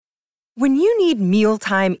When you need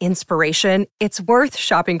mealtime inspiration, it's worth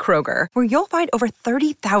shopping Kroger, where you'll find over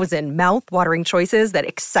 30,000 mouth-watering choices that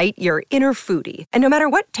excite your inner foodie. And no matter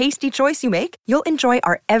what tasty choice you make, you'll enjoy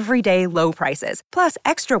our everyday low prices, plus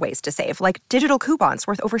extra ways to save, like digital coupons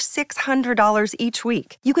worth over $600 each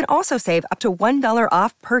week. You can also save up to $1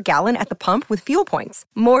 off per gallon at the pump with fuel points.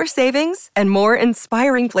 More savings and more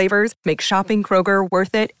inspiring flavors make shopping Kroger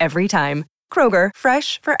worth it every time. Kroger,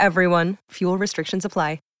 fresh for everyone. Fuel restrictions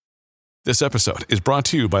apply. This episode is brought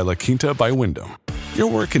to you by La Quinta by Wyndham. Your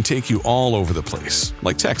work can take you all over the place,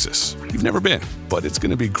 like Texas. You've never been, but it's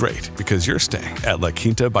going to be great because you're staying at La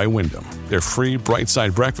Quinta by Wyndham. Their free Bright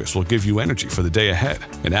Side breakfast will give you energy for the day ahead.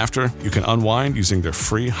 And after, you can unwind using their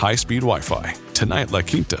free high-speed Wi-Fi. Tonight, La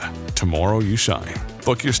Quinta. Tomorrow, you shine.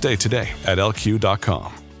 Book your stay today at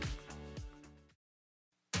LQ.com.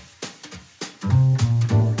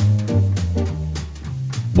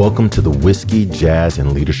 Welcome to the Whiskey, Jazz,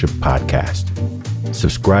 and Leadership Podcast.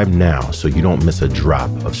 Subscribe now so you don't miss a drop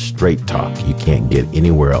of straight talk you can't get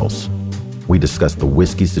anywhere else. We discuss the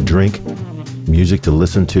whiskeys to drink, music to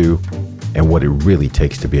listen to, and what it really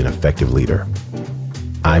takes to be an effective leader.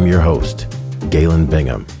 I'm your host, Galen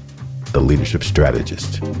Bingham, the leadership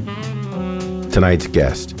strategist. Tonight's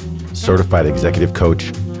guest, certified executive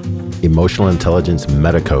coach, emotional intelligence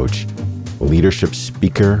meta coach, leadership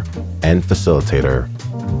speaker, and facilitator,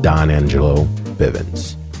 Don Angelo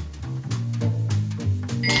Bivens.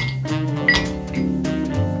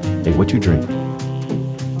 Hey, what you drink?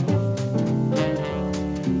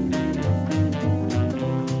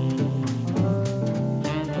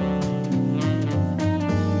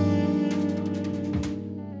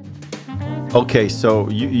 Okay, so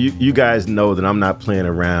you guys know that I'm not playing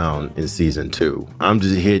around in season 2. I'm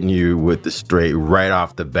just hitting you with the straight right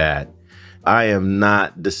off the bat. I am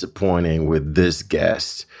not disappointing with this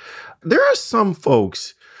guest. There are some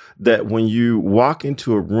folks that when you walk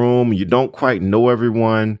into a room, you don't quite know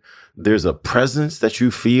everyone. There's a presence that you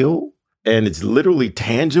feel, and it's literally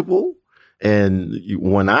tangible. And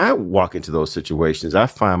when I walk into those situations, I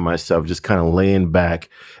find myself just kind of laying back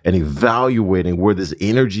and evaluating where this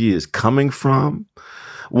energy is coming from.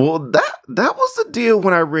 Well, that was the deal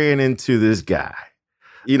when I ran into this guy.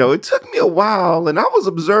 You know, it took me a while, and I was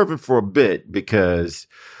observing for a bit because,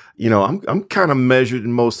 you know, I'm kind of measured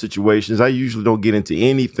in most situations. I usually don't get into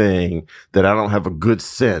anything that I don't have a good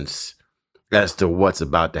sense as to what's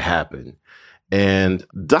about to happen. And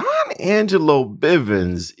Don Angelo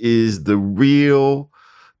Bivens is the real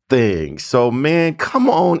thing. So, man, come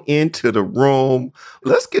on into the room.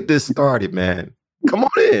 Let's get this started, man. Come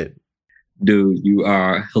on in. Dude, you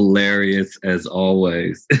are hilarious as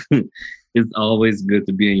always. It's always good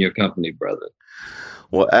to be in your company, brother.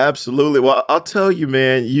 Well, absolutely. Well, I'll tell you,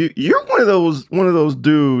 man, you're one of those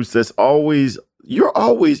dudes you're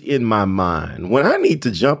always in my mind. When I need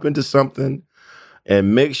to jump into something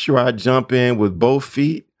and make sure I jump in with both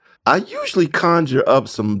feet, I usually conjure up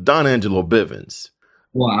some Don Angelo Bivens.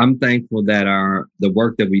 Well, I'm thankful that the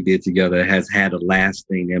work that we did together has had a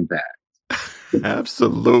lasting impact.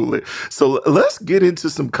 Absolutely. So let's get into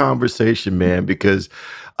some conversation, man, because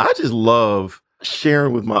I just love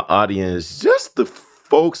sharing with my audience just the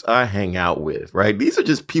folks I hang out with, right? These are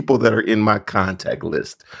just people that are in my contact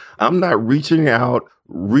list. I'm not reaching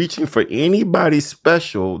for anybody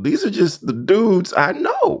special. These are just the dudes I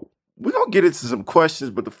know. We're going to get into some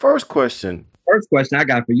questions, but the first question I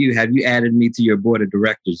got for you, have you added me to your board of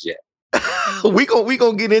directors yet? we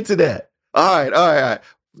gonna get into that. All right.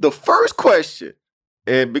 The first question,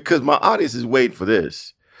 and because my audience is waiting for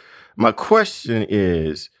this, my question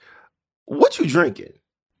is, what you drinking?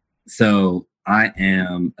 So I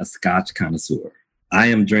am a Scotch connoisseur. I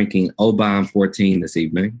am drinking Oban 14 this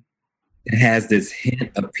evening. It has this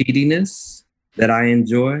hint of peatiness that I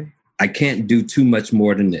enjoy. I can't do too much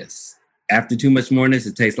more than this. After too much more than this,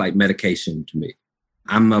 it tastes like medication to me.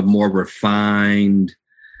 I'm a more refined,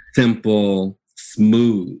 simple,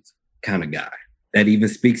 smooth kind of guy that even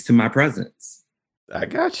speaks to my presence. I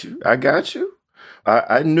got you.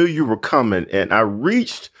 I knew you were coming, and I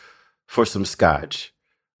reached for some Scotch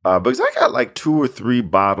because I got like 2 or 3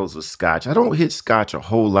 bottles of Scotch. I don't hit Scotch a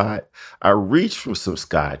whole lot. I reached for some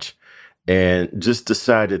Scotch and just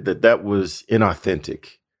decided that was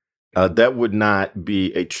inauthentic. That would not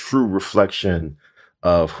be a true reflection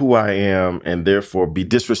of who I am and therefore be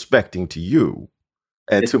disrespecting to you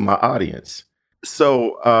and to my audience.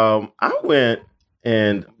 So I went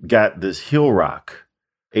and got this Hill Rock,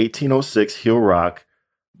 1806 Hill Rock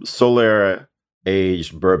Solera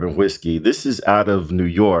aged bourbon whiskey. This is out of New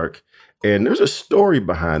York. And there's a story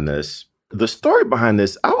behind this. The story behind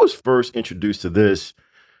this, I was first introduced to this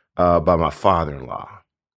by my father-in-law.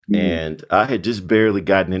 And I had just barely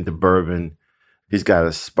gotten into bourbon. He's got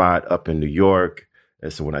a spot up in New York.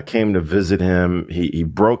 And so when I came to visit him, he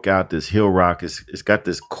broke out this Hill Rock. It's got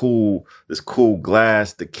this cool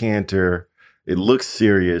glass decanter. It looks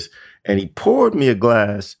serious. And he poured me a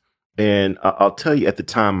glass. And I'll tell you, at the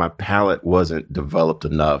time, my palate wasn't developed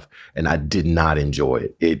enough, and I did not enjoy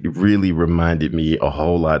it. It really reminded me a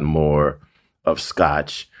whole lot more of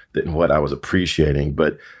Scotch than what I was appreciating.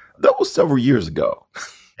 But that was several years ago.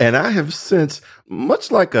 And I have since, much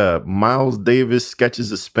like a Miles Davis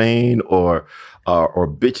Sketches of Spain or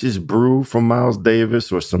Bitches Brew from Miles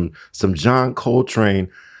Davis or some John Coltrane,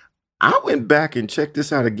 I went back and checked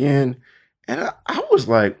this out again, and I was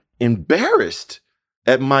like embarrassed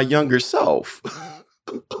at my younger self.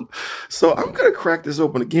 So I'm going to crack this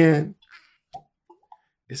open again.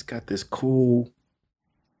 It's got this cool.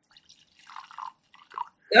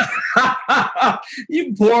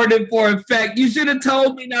 You poured it for effect. You should have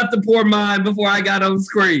told me not to pour mine before I got on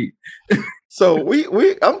screen. So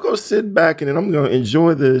I'm going to sit back and then I'm going to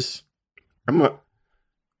enjoy this.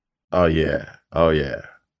 Oh yeah.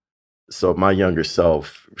 So my younger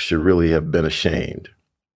self should really have been ashamed.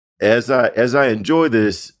 As I enjoy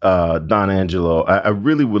this, Don Angelo, I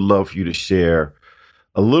really would love for you to share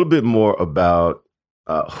a little bit more about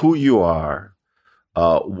who you are,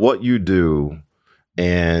 what you do,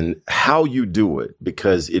 and how you do it,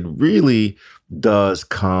 because it really does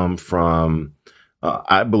come from,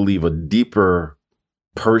 I believe, a deeper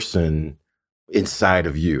person inside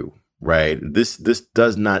of you, right? This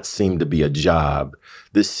does not seem to be a job.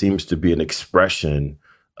 This seems to be an expression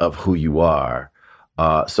of who you are.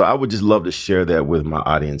 So I would just love to share that with my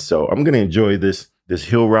audience. So I'm going to enjoy this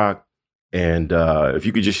Hill Rock. And if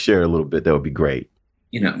you could just share a little bit, that would be great.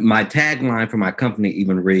 You know, my tagline for my company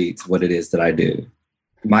even reads what it is that I do.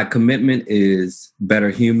 My commitment is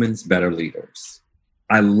better humans, better leaders.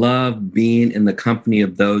 I love being in the company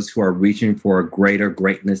of those who are reaching for a greater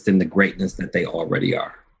greatness than the greatness that they already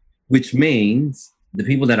are, which means the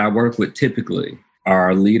people that I work with typically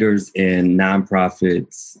are leaders in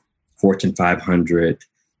nonprofits, Fortune 500,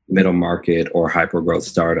 middle market, or hypergrowth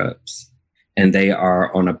startups. And they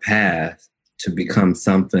are on a path to become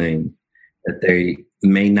something that they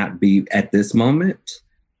may not be at this moment,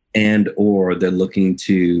 and or they're looking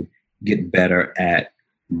to get better at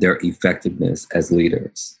their effectiveness as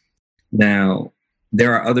leaders. Now,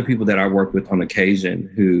 there are other people that I work with on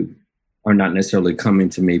occasion who are not necessarily coming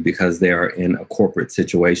to me because they are in a corporate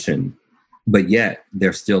situation, but yet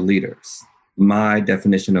they're still leaders. My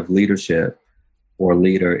definition of leadership or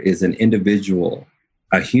leader is an individual,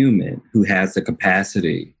 a human who has the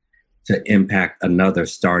capacity to impact another,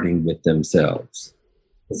 starting with themselves.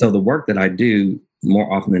 So the work that I do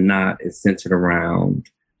more often than not is centered around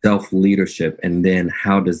self-leadership, and then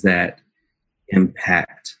how does that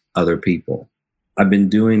impact other people? I've been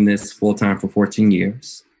doing this full-time for 14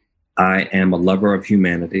 years. I am a lover of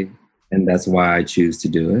humanity, and that's why I choose to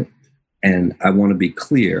do it. And I want to be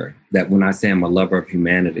clear that when I say I'm a lover of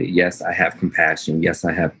humanity, yes, I have compassion. Yes,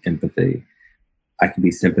 I have empathy. I can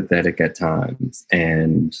be sympathetic at times,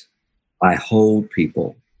 and I hold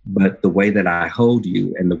people. But the way that I hold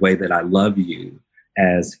you and the way that I love you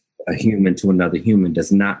as a human to another human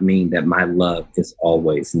does not mean that my love is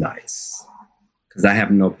always nice. Because I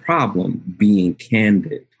have no problem being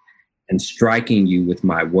candid and striking you with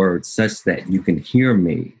my words such that you can hear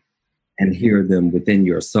me and hear them within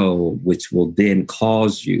your soul, which will then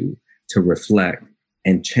cause you to reflect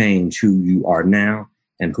and change who you are now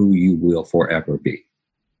and who you will forever be.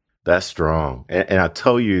 That's strong. And I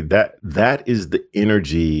tell you that is the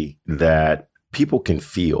energy that people can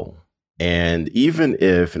feel. And even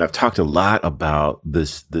if, and I've talked a lot about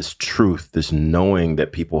this truth, this knowing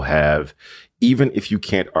that people have, even if you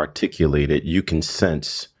can't articulate it, you can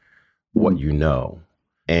sense what you know.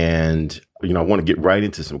 And, you know, I want to get right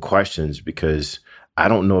into some questions because I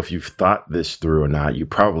don't know if you've thought this through or not. You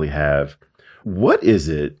probably have. What is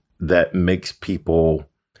it that makes people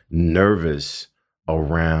nervous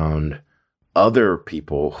around other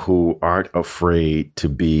people who aren't afraid to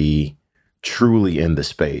be truly in the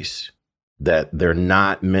space? That they're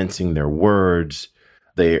not mincing their words,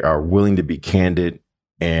 they are willing to be candid,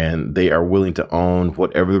 and they are willing to own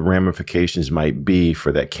whatever the ramifications might be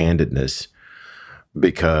for that candidness,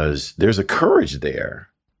 because there's a courage there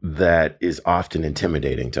that is often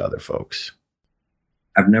intimidating to other folks.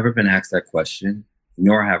 I've never been asked that question,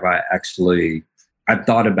 nor have I actually. I've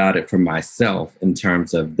thought about it for myself in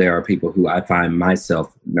terms of there are people who I find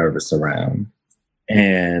myself nervous around.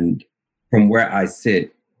 And from where I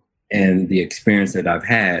sit and the experience that I've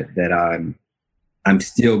had, that I'm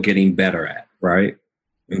still getting better at, right?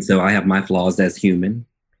 And so I have my flaws as human.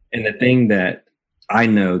 And the thing that I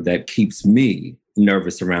know that keeps me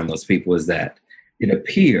nervous around those people is that it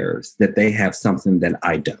appears that they have something that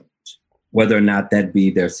I don't. Whether or not that be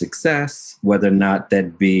their success, whether or not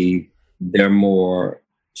that be they're more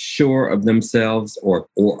sure of themselves or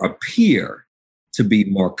appear to be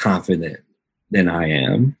more confident than I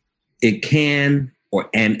am, it can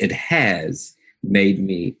and it has made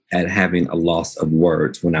me at having a loss of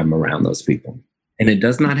words when I'm around those people. And it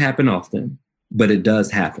does not happen often, but it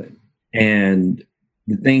does happen. And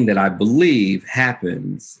the thing that I believe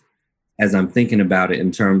happens as I'm thinking about it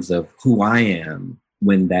in terms of who I am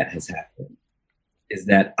when that has happened is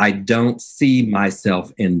that I don't see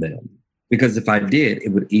myself in them. Because if I did, it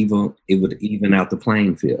would even out the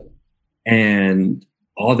playing field. And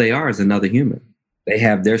all they are is another human. They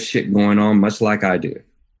have their shit going on much like I do.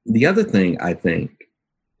 The other thing I think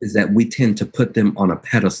is that we tend to put them on a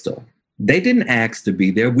pedestal. They didn't ask to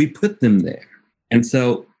be there. We put them there. And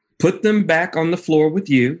so put them back on the floor with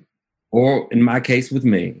you, or in my case, with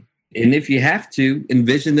me. And if you have to,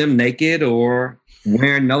 envision them naked or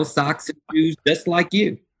wearing no socks and shoes, just like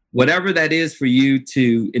you. Whatever that is for you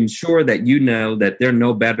to ensure that you know that they're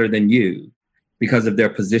no better than you because of their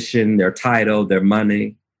position, their title, their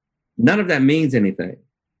money. None of that means anything.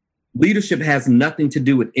 Leadership has nothing to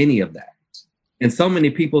do with any of that. And so many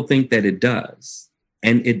people think that it does,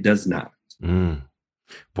 and it does not.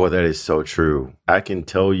 Boy, that is so true. I can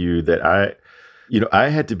tell you that I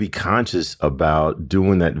had to be conscious about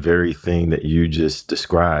doing that very thing that you just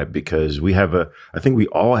described, because I think we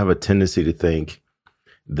all have a tendency to think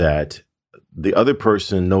that the other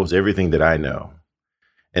person knows everything that I know.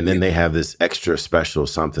 And then they have this extra special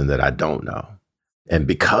something that I don't know. And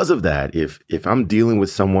because of that, if I'm dealing with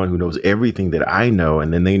someone who knows everything that I know,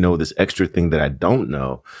 and then they know this extra thing that I don't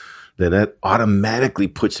know, then that automatically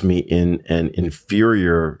puts me in an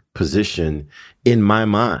inferior position in my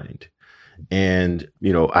mind. And,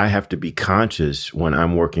 I have to be conscious when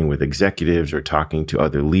I'm working with executives or talking to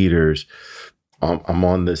other leaders. I'm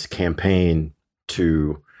on this campaign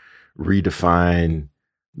to redefine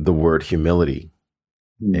the word humility.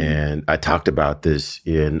 And I talked about this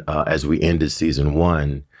in as we ended season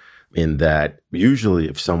 1, in that usually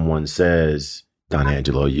if someone says, Don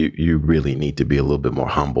Angelo, you really need to be a little bit more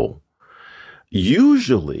humble,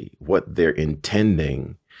 usually what they're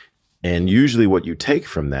intending, and usually what you take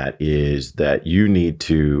from that, is that you need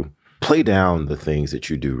to play down the things that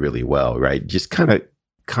you do really well, right? Just kind of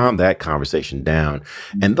calm that conversation down.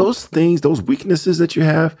 And those things, those weaknesses that you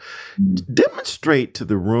have, demonstrate to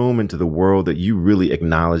the room and to the world that you really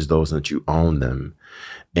acknowledge those and that you own them.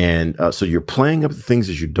 And so you're playing up the things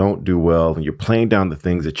that you don't do well, and you're playing down the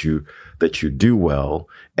things that you do well.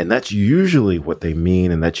 And that's usually what they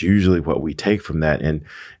mean. And that's usually what we take from that.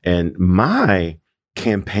 And my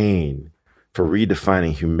campaign for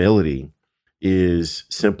redefining humility is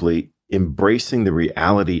simply embracing the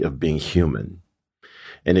reality of being human.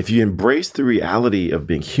 And if you embrace the reality of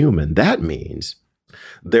being human, that means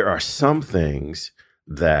there are some things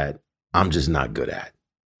that I'm just not good at.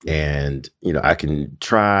 And, I can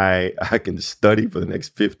study for the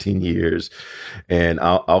next 15 years and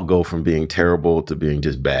I'll go from being terrible to being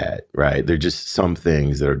just bad, right? There are just some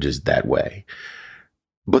things that are just that way.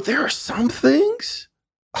 But there are some things,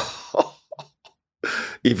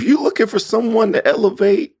 if you're looking for someone to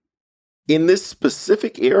elevate in this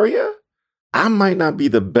specific area, I might not be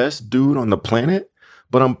the best dude on the planet,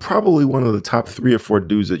 but I'm probably one of the top 3 or 4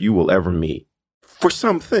 dudes that you will ever meet for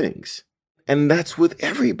some things. And that's with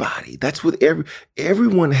everybody. That's with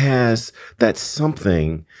everyone has that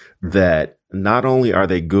something that not only are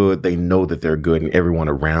they good, they know that they're good, and everyone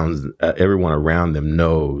around them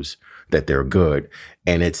knows that they're good.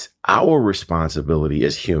 And it's our responsibility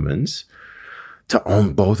as humans to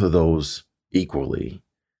own both of those equally,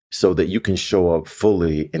 so that you can show up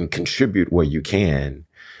fully and contribute where you can.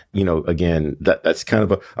 Again, that's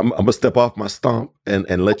kind of I'm going to step off my stomp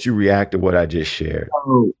and let you react to what I just shared.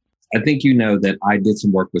 Oh, I think that I did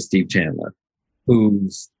some work with Steve Chandler,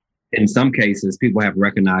 who's, in some cases, people have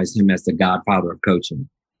recognized him as the godfather of coaching.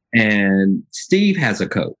 And Steve has a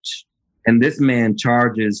coach. And this man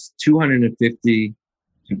charges $250,000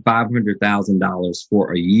 to $500,000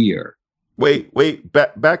 for a year. Wait,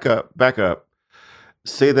 back up.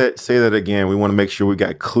 Say that again. We want to make sure we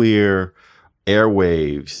got clear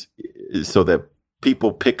airwaves so that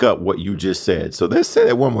people pick up what you just said. So let's say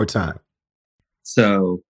that one more time.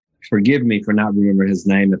 So forgive me for not remembering his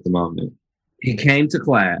name at the moment. He came to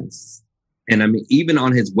class, and even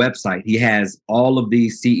on his website, he has all of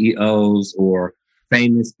these CEOs or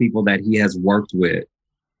famous people that he has worked with,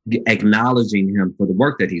 acknowledging him for the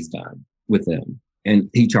work that he's done with them. and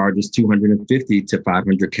he charges 250 to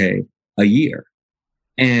 500K a year.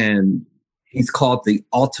 And he's called the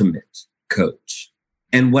ultimate coach.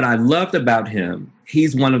 And what I loved about him,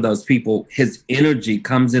 he's one of those people, his energy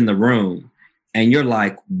comes in the room and you're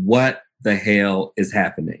like, what the hell is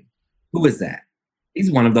happening? Who is that?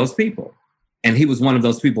 He's one of those people. And he was one of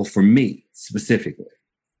those people for me specifically.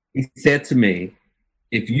 He said to me,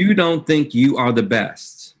 if you don't think you are the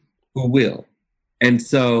best, who will? And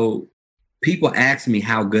so people ask me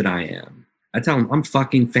how good I am. I tell them I'm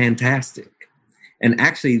fucking fantastic. And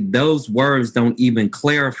actually, those words don't even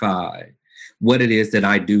clarify what it is that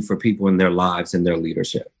I do for people in their lives and their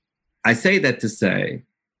leadership. I say that to say,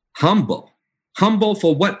 humble. Humble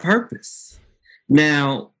for what purpose?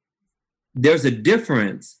 Now, there's a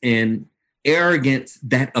difference in arrogance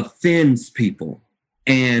that offends people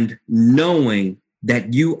and knowing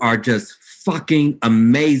that you are just fucking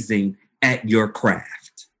amazing at your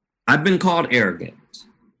craft. I've been called arrogant.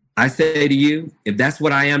 I say to you, if that's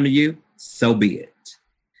what I am to you, so be it.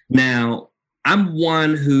 Now, I'm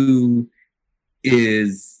one who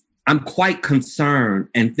I'm quite concerned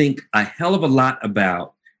and think a hell of a lot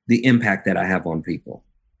about the impact that I have on people.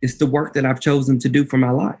 It's the work that I've chosen to do for my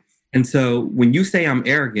life. And so when you say I'm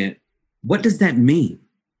arrogant, what does that mean?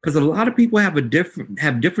 Because a lot of people have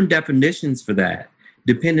different definitions for that,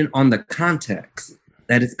 depending on the context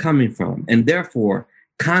that it's coming from. And therefore,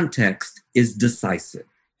 context is decisive.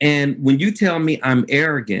 And when you tell me I'm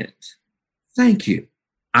arrogant, thank you.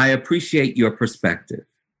 I appreciate your perspective.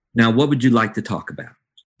 Now, what would you like to talk about?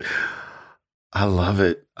 I love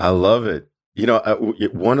it. I love it. You know,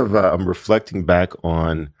 I'm reflecting back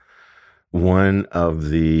on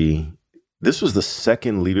this was the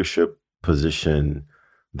second leadership position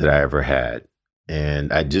that I ever had.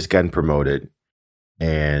 And I'd just gotten promoted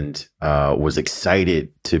and was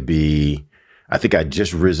excited to be, I think I'd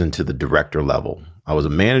just risen to the director level. I was a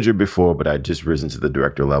manager before, but I'd just risen to the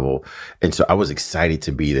director level. And so I was excited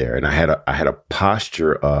to be there. And I had a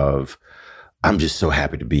posture of, I'm just so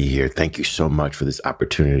happy to be here. Thank you so much for this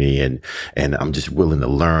opportunity. And I'm just willing to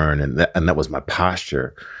learn. And that was my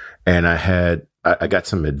posture. And I got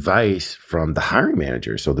some advice from the hiring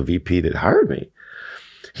manager. So the VP that hired me,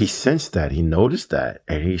 he sensed that, he noticed that.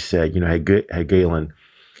 And he said, hey, Galen,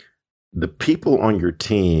 the people on your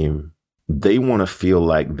team, they want to feel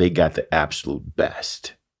like they got the absolute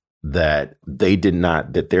best, that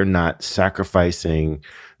they're not sacrificing,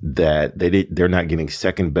 that they're not getting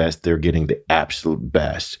second best, they're getting the absolute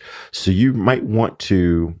best. So you might want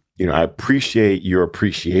to, I appreciate your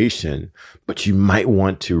appreciation, but you might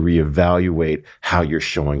want to reevaluate how you're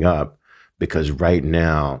showing up, because right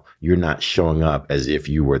now you're not showing up as if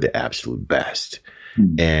you were the absolute best.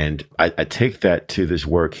 Mm-hmm. And I take that to this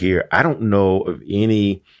work here. I don't know of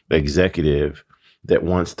any executive that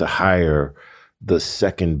wants to hire the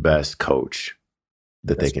second best coach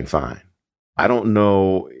that they can find. I don't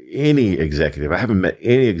know any executive. I haven't met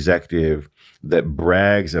any executive that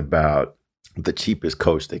brags about the cheapest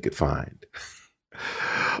coach they could find.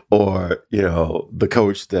 Or, the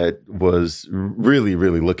coach that was really,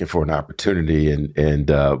 really looking for an opportunity, and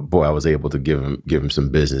boy, I was able to give him some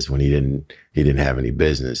business when he didn't have any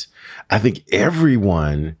business. I think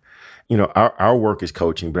everyone, our work is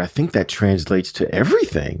coaching, but I think that translates to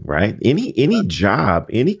everything, right? Any job,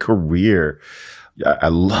 any career. I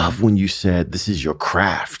love when you said this is your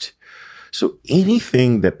craft. So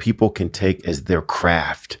anything that people can take as their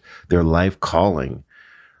craft, their life calling,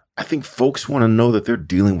 I think folks want to know that they're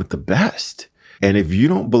dealing with the best. And if you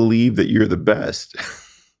don't believe that you're the best,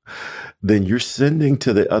 then you're sending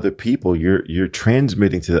to the other people, you're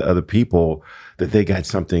transmitting to the other people that they got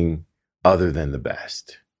something other than the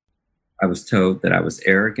best. I was told that I was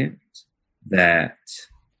arrogant, that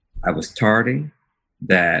I was tardy,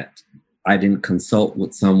 that I didn't consult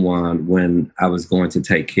with someone when I was going to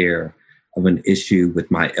take care of an issue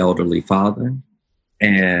with my elderly father.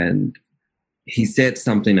 And he said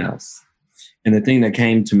something else. And the thing that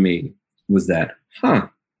came to me was that,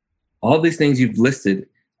 all these things you've listed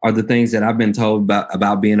are the things that I've been told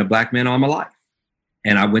about being a Black man all my life.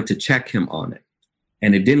 And I went to check him on it.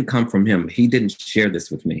 And it didn't come from him. He didn't share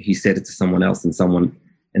this with me. He said it to someone else, and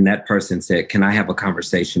that person said, "Can I have a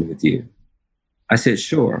conversation with you?" I said,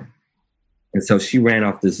 "Sure." And so she ran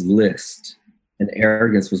off this list, and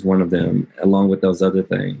arrogance was one of them, along with those other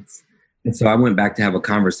things. And so I went back to have a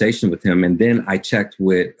conversation with him. And then I checked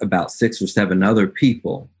with about 6 or 7 other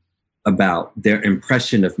people about their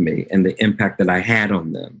impression of me and the impact that I had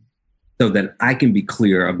on them, so that I can be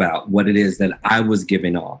clear about what it is that I was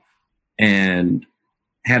giving off. And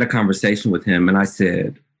had a conversation with him. And I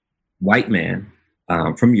said, white man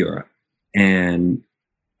from Europe. And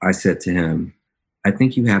I said to him, I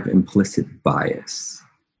think you have implicit bias.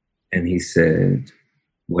 And he said,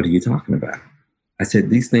 what are you talking about? I said,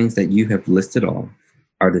 these things that you have listed off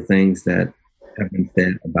are the things that have been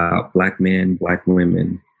said about Black men, Black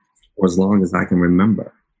women, for as long as I can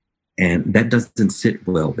remember. And that doesn't sit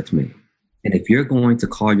well with me. And if you're going to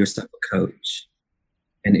call yourself a coach,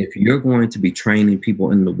 and if you're going to be training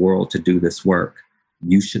people in the world to do this work,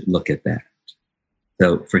 you should look at that.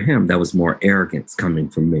 So for him, that was more arrogance coming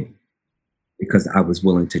from me, because I was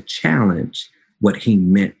willing to challenge what he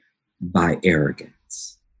meant by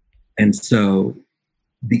arrogance. And so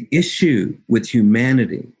the issue with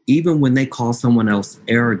humanity, even when they call someone else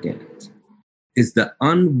arrogant, is the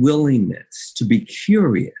unwillingness to be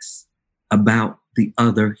curious about the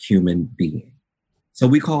other human being. So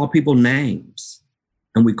we call people names,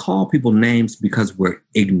 and we call people names because we're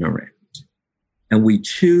ignorant. And we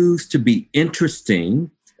choose to be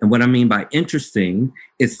interesting. And what I mean by interesting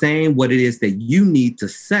is saying what it is that you need to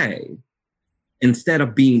say instead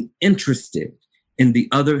of being interested in the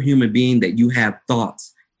other human being that you have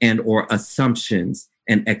thoughts and or assumptions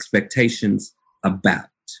and expectations about.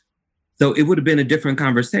 So it would have been a different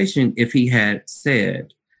conversation if he had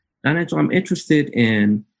said, Don Angelo, I'm interested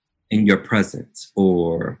in your presence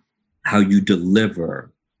or how you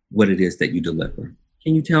deliver what it is that you deliver.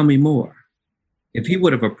 Can you tell me more? If he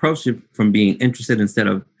would have approached it from being interested instead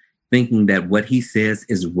of thinking that what he says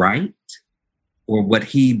is right or what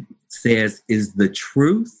he says is the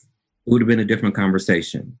truth, it would have been a different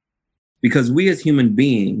conversation. Because we as human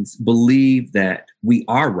beings believe that we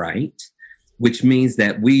are right, which means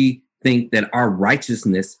that we think that our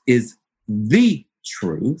righteousness is the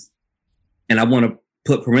truth. And I want to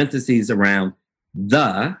put parentheses around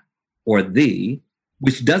the or the,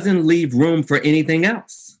 which doesn't leave room for anything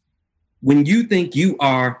else. When you think you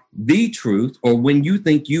are the truth, or when you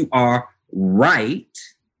think you are right,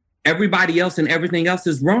 everybody else and everything else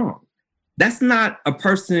is wrong. That's not a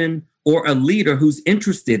person or a leader who's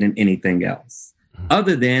interested in anything else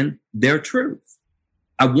other than their truth.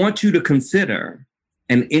 I want you to consider,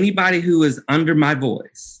 and anybody who is under my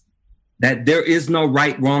voice, that there is no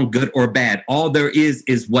right, wrong, good, or bad. All there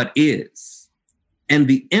is what is, and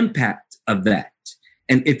the impact of that.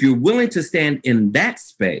 And if you're willing to stand in that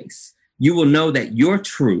space, you will know that your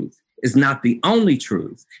truth is not the only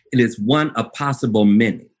truth. It is one of possible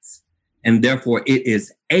minis. And therefore, it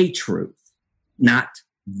is a truth, not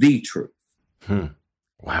the truth.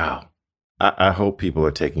 Wow. I hope people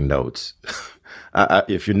are taking notes.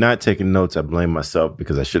 If you're not taking notes, I blame myself,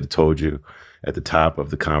 because I should have told you at the top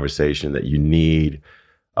of the conversation that you need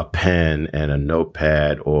a pen and a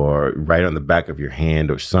notepad or write on the back of your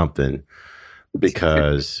hand or something,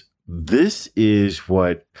 because this is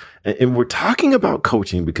what, and we're talking about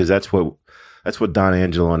coaching because that's what Don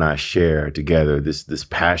Angelo and I share together, this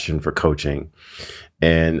passion for coaching.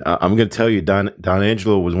 And I'm going to tell you, Don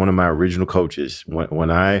Angelo was one of my original coaches.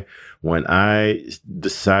 When I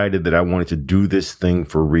decided that I wanted to do this thing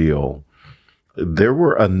for real, there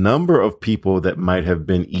were a number of people that might have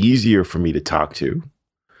been easier for me to talk to.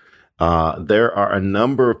 There are a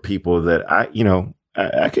number of people that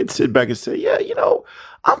I could sit back and say, yeah,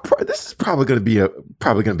 this is probably going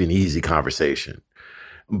to be an easy conversation.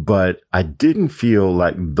 But I didn't feel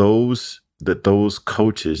like those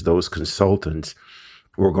coaches, those consultants,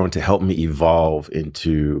 were going to help me evolve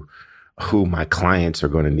into who my clients are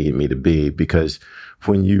going to need me to be. Because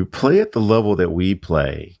when you play at the level that we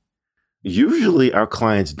play, usually our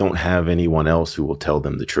clients don't have anyone else who will tell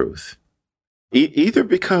them the truth. Either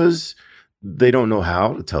because they don't know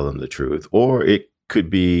how to tell them the truth, or it could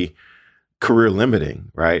be career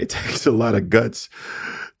limiting, right? It takes a lot of guts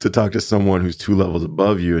to talk to someone who's 2 levels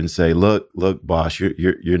above you and say, look, boss,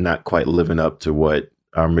 you're not quite living up to what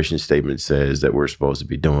our mission statement says that we're supposed to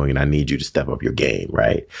be doing, and I need you to step up your game,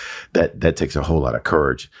 right? That takes a whole lot of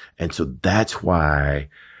courage. And so that's why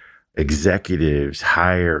executives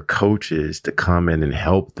hire coaches to come in and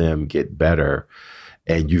help them get better.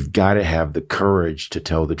 And you've got to have the courage to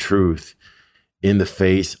tell the truth in the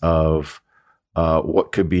face of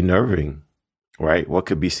what could be nerving, right? What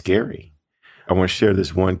could be scary. I want to share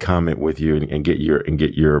this one comment with you and get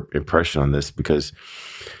your impression on this, because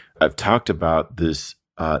I've talked about this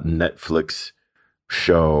Netflix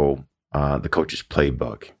show, The Coach's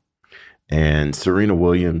Playbook. And Serena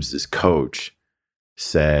Williams' coach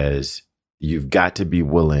says, you've got to be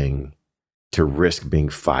willing to risk being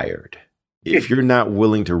fired. If you're not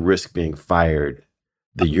willing to risk being fired,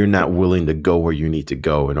 then you're not willing to go where you need to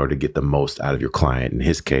go in order to get the most out of your client. In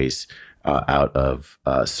his case, out of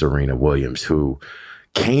Serena Williams, who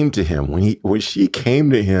came to him. When she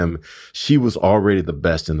came to him, she was already the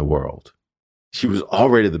best in the world. She was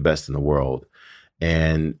already the best in the world.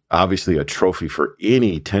 and obviously a trophy for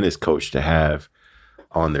any tennis coach to have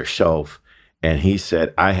on their shelf. And he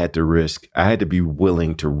said, I had to be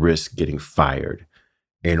willing to risk getting fired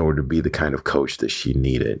in order to be the kind of coach that she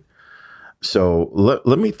needed. So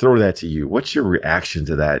let me throw that to you. What's your reaction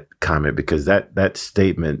to that comment? Because that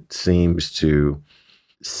statement seems to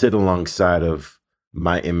sit alongside of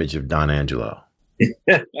my image of Don Angelo.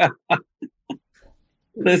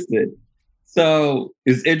 Listen, so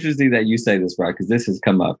it's interesting that you say this, right? Because this has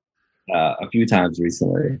come up a few times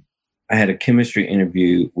recently. I had a chemistry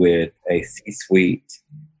interview with a C-suite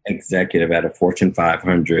executive at a Fortune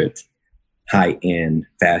 500 high-end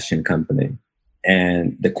fashion company.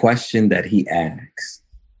 And the question that he asked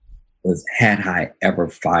was, had I ever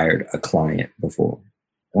fired a client before?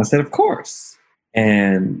 And I said, of course.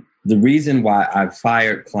 And the reason why I've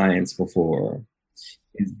fired clients before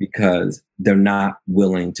is because they're not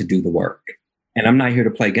willing to do the work. And I'm not here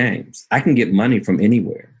to play games. I can get money from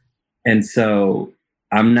anywhere. And so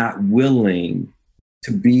I'm not willing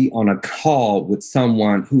to be on a call with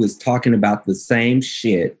someone who is talking about the same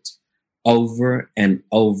shit over and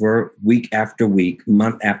over, week after week,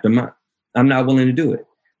 month after month. I'm not willing to do it.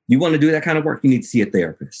 You want to do that kind of work, you need to see a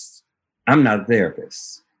therapist. I'm not a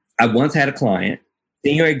therapist. I once had a client,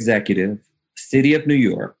 senior executive, city of New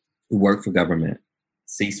York, who worked for government,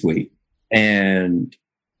 C-suite, and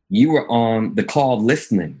you were on the call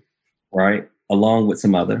listening, right? Along with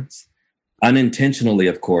some others. Unintentionally,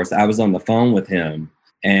 of course, I was on the phone with him,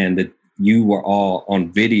 and you were all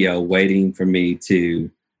on video waiting for me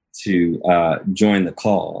to join the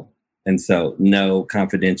call. And so no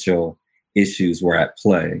confidential issues were at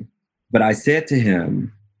play. But I said to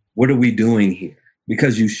him, what are we doing here?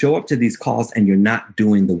 Because you show up to these calls and you're not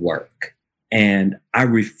doing the work. And I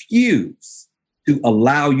refuse to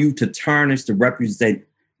allow you to tarnish the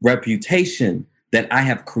reputation that I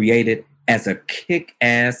have created as a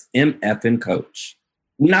kick-ass MFing coach.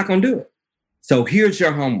 I'm not going to do it. So here's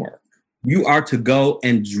your homework. You are to go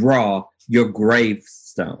and draw your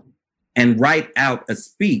gravestone and write out a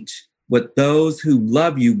speech what those who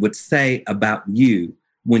love you would say about you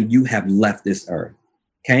when you have left this earth.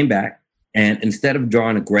 Came back, and instead of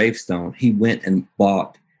drawing a gravestone, he went and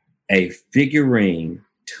bought a figurine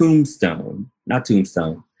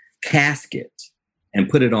casket, and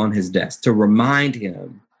put it on his desk to remind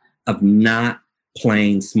him of not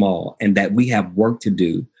playing small and that we have work to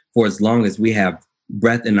do for as long as we have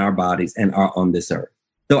breath in our bodies and are on this earth.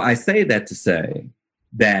 So I say that to say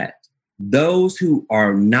that those who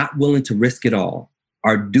are not willing to risk it all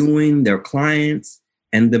are doing their clients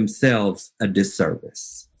and themselves a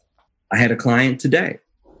disservice. I had a client today,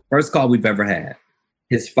 first call we've ever had.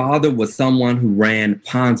 His father was someone who ran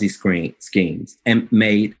Ponzi schemes and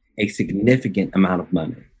made a significant amount of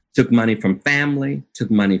money. Took money from family,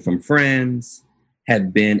 took money from friends,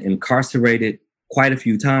 had been incarcerated quite a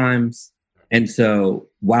few times. And so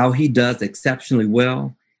while he does exceptionally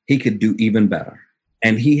well, he could do even better.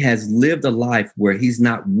 And he has lived a life where he's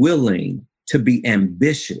not willing to be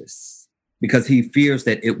ambitious because he fears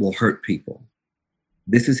that it will hurt people.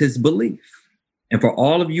 This is his belief. And for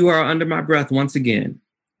all of you who are under my breath, once again,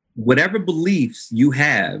 whatever beliefs you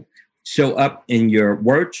have show up in your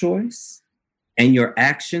word choice and your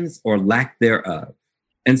actions or lack thereof.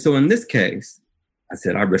 And so in this case, I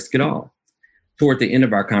said, I risk it all. Toward the end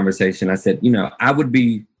of our conversation, I said, I would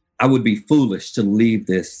be foolish to leave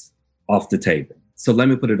this off the table. So let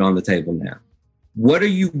me put it on the table now. What are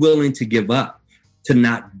you willing to give up to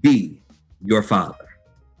not be your father?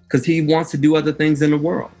 Because he wants to do other things in the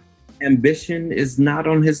world. Ambition is not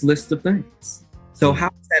on his list of things. So how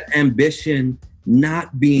is that ambition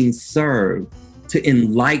not being served to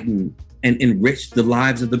enlighten and enrich the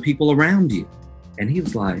lives of the people around you? And he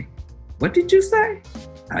was like, what did you say?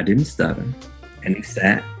 I didn't stutter. And he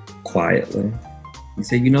sat quietly. He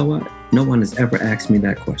said, you know what? No one has ever asked me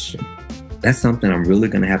that question. That's something I'm really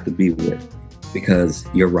going to have to be with because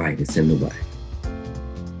you're right, it's in the way.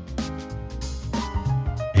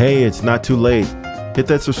 Hey, it's not too late. Hit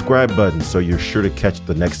that subscribe button so you're sure to catch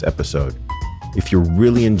the next episode. If you're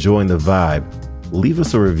really enjoying the vibe, leave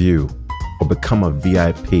us a review or become a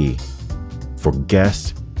VIP for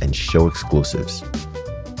guest and show exclusives.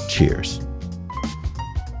 Cheers.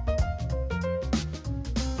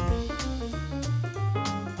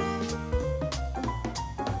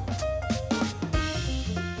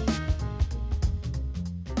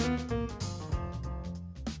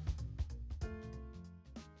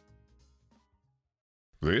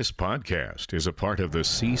 This podcast is a part of the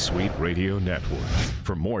C-Suite Radio Network.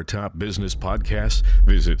 For more top business podcasts,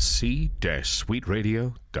 visit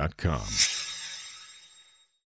c-suiteradio.com.